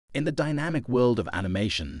In the dynamic world of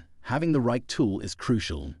animation, having the right tool is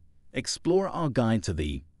crucial. Explore our guide to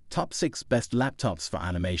the top 6 best laptops for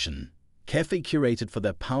animation, carefully curated for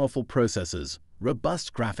their powerful processors,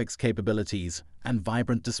 robust graphics capabilities, and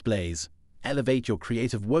vibrant displays. Elevate your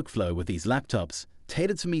creative workflow with these laptops,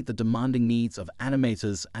 tailored to meet the demanding needs of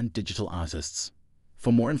animators and digital artists.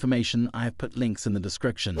 For more information, I have put links in the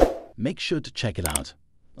description. Make sure to check it out.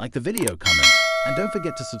 Like the video, comment, and don't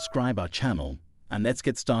forget to subscribe our channel. And let's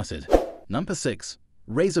get started. Number 6.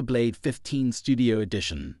 Razer Blade 15 Studio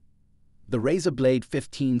Edition. The Razer Blade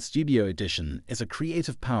 15 Studio Edition is a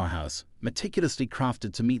creative powerhouse, meticulously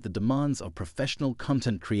crafted to meet the demands of professional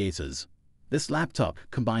content creators. This laptop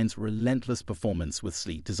combines relentless performance with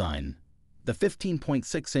sleek design. The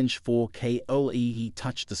 15.6-inch 4K OLED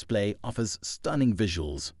touch display offers stunning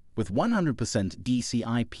visuals, with 100%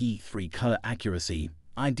 DCI-P3 color accuracy,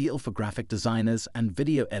 ideal for graphic designers and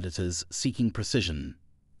video editors seeking precision.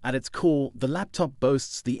 At its core, the laptop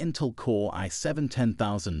boasts the Intel Core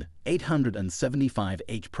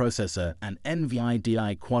i7-10875H processor and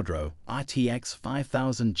NVIDIA Quadro RTX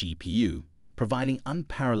 5000 GPU, providing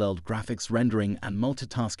unparalleled graphics rendering and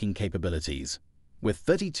multitasking capabilities. With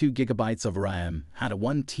 32 GB of RAM and a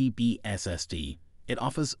 1 TB SSD, it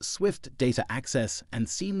offers swift data access and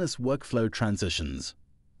seamless workflow transitions.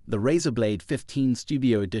 The Razer Blade 15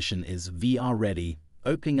 Studio Edition is VR-ready,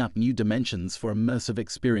 opening up new dimensions for immersive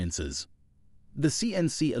experiences. The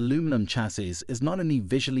CNC aluminum chassis is not only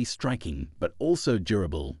visually striking but also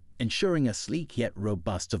durable, ensuring a sleek yet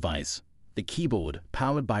robust device. The keyboard,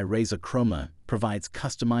 powered by Razer Chroma, provides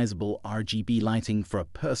customizable RGB lighting for a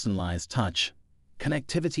personalized touch.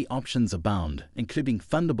 Connectivity options abound, including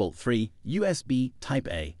Thunderbolt 3, USB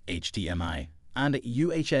Type-A, HDMI, and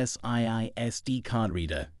UHS-II SD card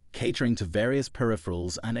reader, catering to various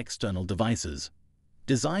peripherals and external devices.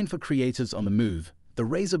 Designed for creators on the move, the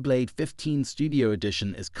Razer Blade 15 Studio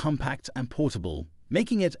Edition is compact and portable,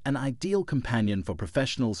 making it an ideal companion for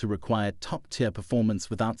professionals who require top-tier performance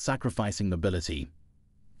without sacrificing mobility.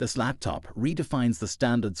 This laptop redefines the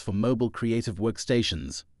standards for mobile creative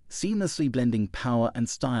workstations, seamlessly blending power and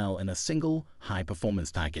style in a single,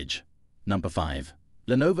 high-performance package. Number 5.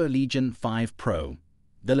 Lenovo Legion 5 Pro.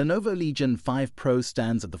 The Lenovo Legion 5 Pro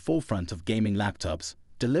stands at the forefront of gaming laptops,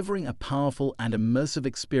 delivering a powerful and immersive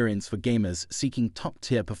experience for gamers seeking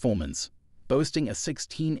top-tier performance. Boasting a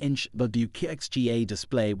 16-inch XGA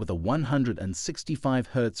display with a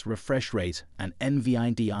 165Hz refresh rate and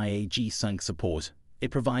NVIDIA G-Sync support,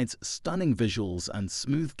 it provides stunning visuals and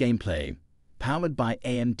smooth gameplay. Powered by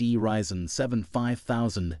AMD Ryzen 7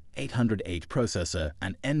 5800H processor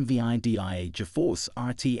and NVIDIA GeForce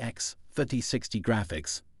RTX 3060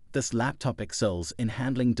 graphics, this laptop excels in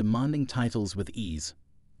handling demanding titles with ease.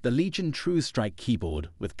 The Legion True Strike keyboard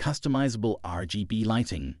with customizable RGB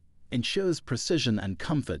lighting ensures precision and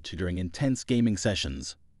comfort during intense gaming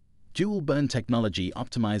sessions. Dual burn technology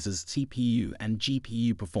optimizes CPU and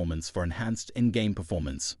GPU performance for enhanced in-game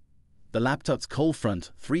performance. The laptop's cold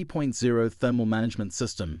front 3.0 thermal management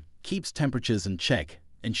system keeps temperatures in check,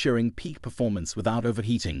 ensuring peak performance without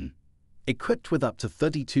overheating. Equipped with up to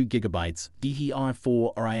 32 GB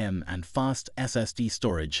DDR4 RAM and fast SSD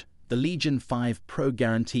storage, the Legion 5 Pro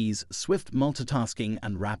guarantees swift multitasking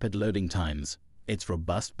and rapid loading times. Its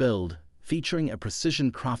robust build, featuring a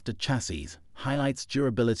precision-crafted chassis, highlights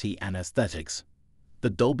durability and aesthetics. The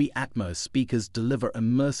Dolby Atmos speakers deliver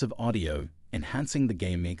immersive audio, enhancing the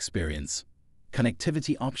gaming experience.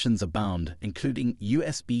 Connectivity options abound, including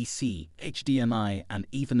USB-C, HDMI, and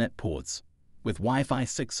Ethernet ports. With Wi-Fi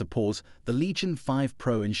 6 support, the Legion 5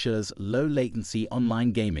 Pro ensures low-latency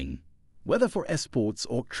online gaming. Whether for esports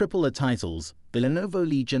or AAA titles, the Lenovo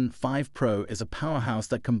Legion 5 Pro is a powerhouse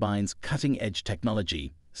that combines cutting-edge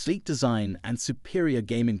technology, sleek design, and superior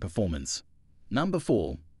gaming performance. Number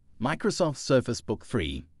 4. Microsoft Surface Book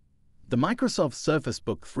 3. The Microsoft Surface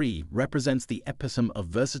Book 3 represents the epitome of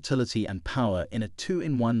versatility and power in a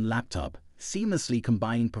two-in-one laptop, seamlessly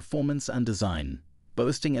combining performance and design.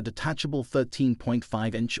 Boasting a detachable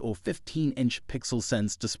 13.5-inch or 15-inch pixel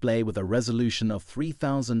sense display with a resolution of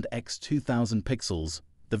 3000 x 2000 pixels,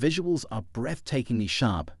 the visuals are breathtakingly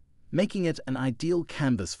sharp, making it an ideal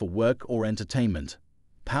canvas for work or entertainment.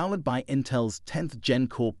 Powered by Intel's 10th Gen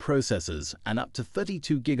Core processors and up to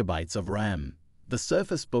 32 GB of RAM, the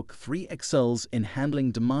Surface Book 3 excels in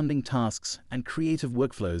handling demanding tasks and creative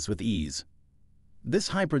workflows with ease. This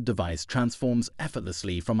hybrid device transforms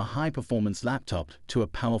effortlessly from a high-performance laptop to a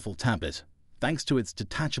powerful tablet, thanks to its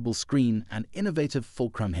detachable screen and innovative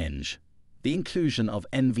fulcrum hinge. The inclusion of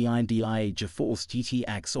NVIDIA GeForce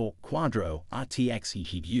GTX or Quadro RTX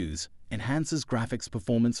GPUs enhances graphics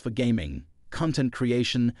performance for gaming, content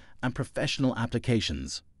creation, and professional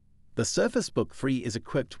applications. The Surface Book 3 is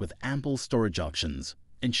equipped with ample storage options,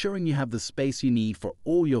 ensuring you have the space you need for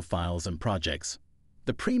all your files and projects.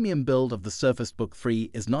 The premium build of the Surface Book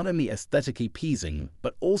 3 is not only aesthetically pleasing,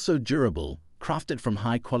 but also durable, crafted from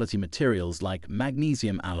high-quality materials like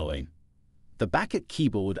magnesium alloy. The backlit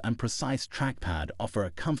keyboard and precise trackpad offer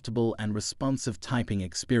a comfortable and responsive typing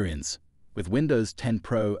experience, with Windows 10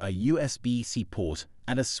 Pro, a USB-C port,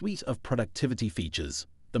 and a suite of productivity features.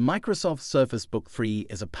 The Microsoft Surface Book 3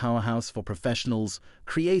 is a powerhouse for professionals,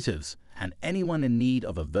 creatives, and anyone in need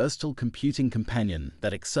of a versatile computing companion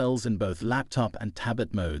that excels in both laptop and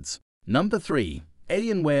tablet modes. Number 3.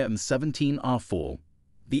 Alienware M17R4.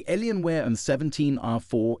 The Alienware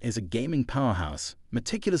M17R4 is a gaming powerhouse,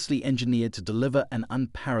 meticulously engineered to deliver an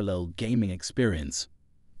unparalleled gaming experience.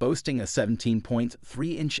 Boasting a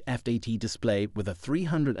 17.3-inch FHD display with a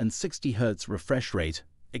 360Hz refresh rate,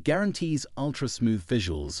 it guarantees ultra-smooth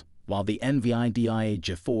visuals, while the NVIDIA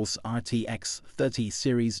GeForce RTX 30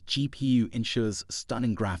 series GPU ensures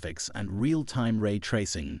stunning graphics and real-time ray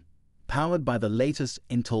tracing. Powered by the latest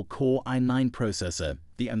Intel Core i9 processor,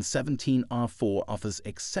 the M17R4 offers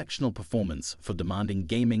exceptional performance for demanding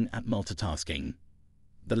gaming and multitasking.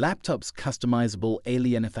 The laptop's customizable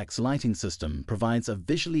AlienFX lighting system provides a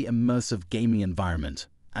visually immersive gaming environment,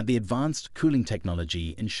 and the advanced cooling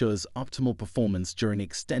technology ensures optimal performance during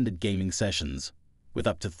extended gaming sessions. With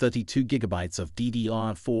up to 32 GB of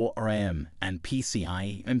DDR4 RAM and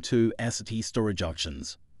PCIe M2 SSD storage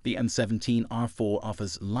options, the M17R4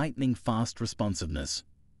 offers lightning-fast responsiveness.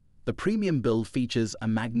 The premium build features a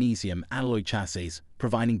magnesium alloy chassis,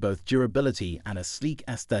 providing both durability and a sleek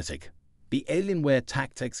aesthetic. The Alienware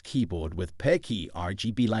Tactex keyboard with pair-key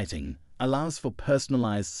RGB lighting allows for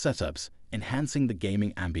personalized setups, enhancing the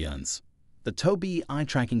gaming ambience. The Tobii eye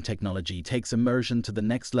tracking technology takes immersion to the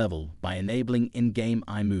next level by enabling in-game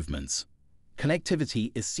eye movements.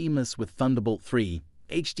 Connectivity is seamless with Thunderbolt 3,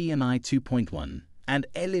 HDMI 2.1, and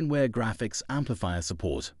Alienware graphics amplifier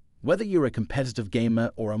support. Whether you're a competitive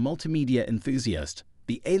gamer or a multimedia enthusiast,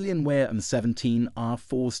 the Alienware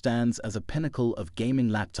M17R4 stands as a pinnacle of gaming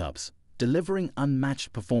laptops, delivering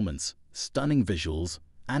unmatched performance, stunning visuals,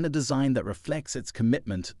 and a design that reflects its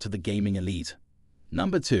commitment to the gaming elite.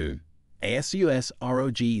 Number 2. ASUS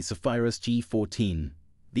ROG Zephyrus G14.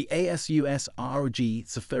 The ASUS ROG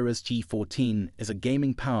Zephyrus G14 is a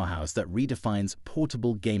gaming powerhouse that redefines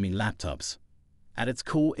portable gaming laptops. At its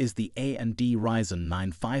core is the AMD Ryzen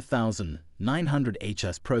 9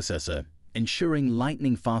 5900HS processor, ensuring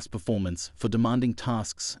lightning-fast performance for demanding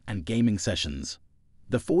tasks and gaming sessions.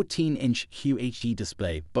 The 14-inch QHD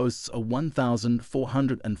display boasts a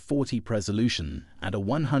 1440p resolution and a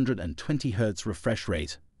 120Hz refresh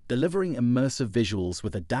rate, delivering immersive visuals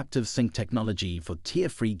with adaptive sync technology for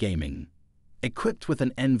tier-free gaming. Equipped with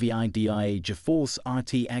an NVIDIA GeForce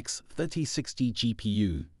RTX 3060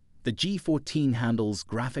 GPU, the G14 handles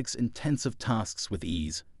graphics-intensive tasks with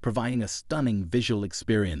ease, providing a stunning visual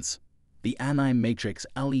experience. The Anime Matrix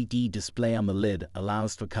LED display on the lid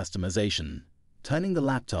allows for customization, turning the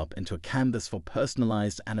laptop into a canvas for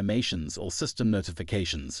personalized animations or system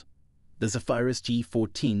notifications. The Zephyrus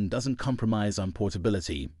G14 doesn't compromise on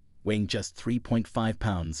portability, weighing just 3.5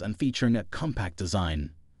 pounds and featuring a compact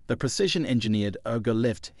design. The precision-engineered Ergo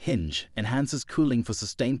Lift hinge enhances cooling for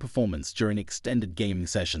sustained performance during extended gaming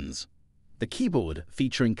sessions. The keyboard,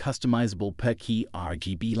 featuring customizable per-key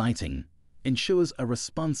RGB lighting, ensures a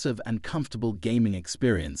responsive and comfortable gaming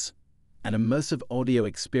experience. An immersive audio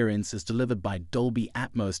experience is delivered by Dolby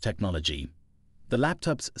Atmos technology. The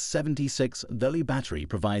laptop's 76-volt battery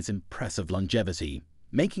provides impressive longevity,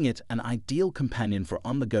 making it an ideal companion for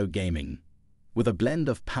on-the-go gaming. With a blend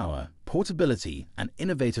of power, portability, and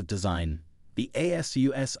innovative design, the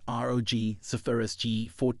ASUS ROG Zephyrus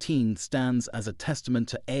G14 stands as a testament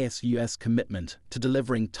to ASUS' commitment to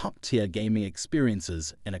delivering top-tier gaming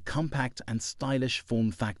experiences in a compact and stylish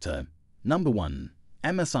form factor. Number 1.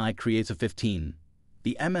 MSI Creator 15.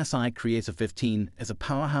 The MSI Creator 15 is a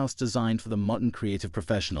powerhouse designed for the modern creative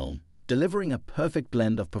professional, delivering a perfect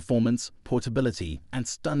blend of performance, portability, and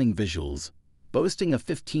stunning visuals. Boasting a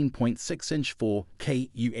 15.6-inch 4K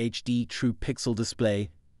UHD True Pixel display,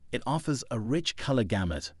 it offers a rich color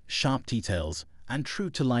gamut, sharp details, and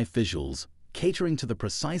true-to-life visuals, catering to the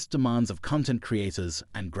precise demands of content creators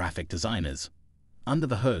and graphic designers. Under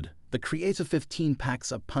the hood, the Creator 15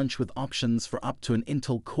 packs a punch with options for up to an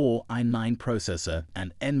Intel Core i9 processor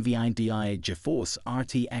and NVIDIA GeForce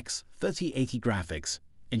RTX 3080 graphics,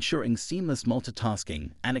 ensuring seamless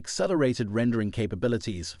multitasking and accelerated rendering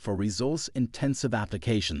capabilities for resource-intensive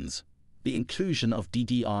applications. The inclusion of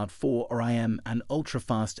DDR4 RAM and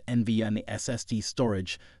ultra-fast NVMe SSD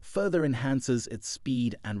storage further enhances its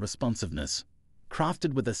speed and responsiveness.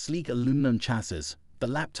 Crafted with a sleek aluminum chassis, the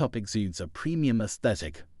laptop exudes a premium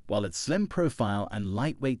aesthetic, while its slim profile and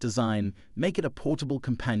lightweight design make it a portable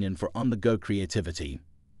companion for on-the-go creativity.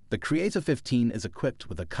 The Creator 15 is equipped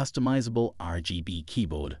with a customizable RGB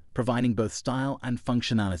keyboard, providing both style and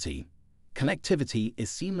functionality. Connectivity is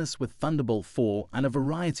seamless with Thunderbolt 4 and a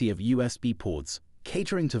variety of USB ports,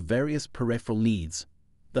 catering to various peripheral needs.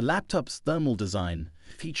 The laptop's thermal design,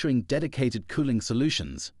 featuring dedicated cooling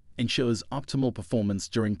solutions, ensures optimal performance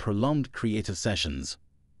during prolonged creative sessions.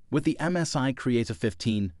 With the MSI Creator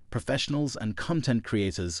 15, professionals and content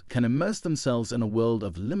creators can immerse themselves in a world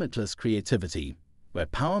of limitless creativity, where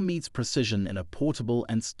power meets precision in a portable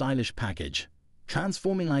and stylish package,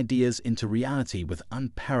 transforming ideas into reality with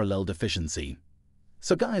unparalleled efficiency.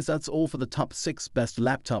 So guys, that's all for the top 6 best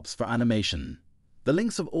laptops for animation. The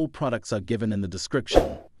links of all products are given in the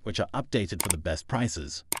description, which are updated for the best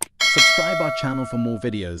prices. Subscribe our channel for more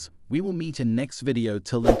videos. We will meet in next video.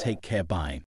 Till then, take care. Bye.